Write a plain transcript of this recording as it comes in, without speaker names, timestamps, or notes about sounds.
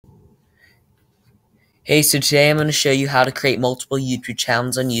Hey, so today I'm going to show you how to create multiple YouTube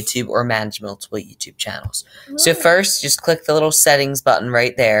channels on YouTube or manage multiple YouTube channels. So first, just click the little settings button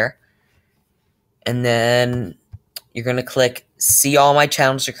right there. And then you're going to click see all my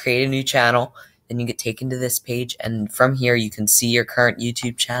channels to create a new channel. Then you get taken to this page. And from here, you can see your current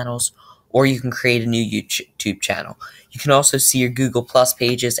YouTube channels or you can create a new YouTube channel. You can also see your Google Plus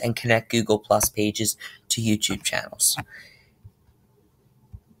pages and connect Google Plus pages to YouTube channels.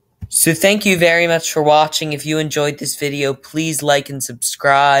 So thank you very much for watching. If you enjoyed this video, please like and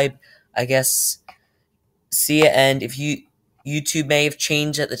subscribe. See ya. And if YouTube may have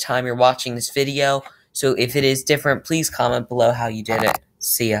changed at the time you're watching this video. So if it is different, please comment below how you did it.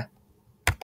 See ya.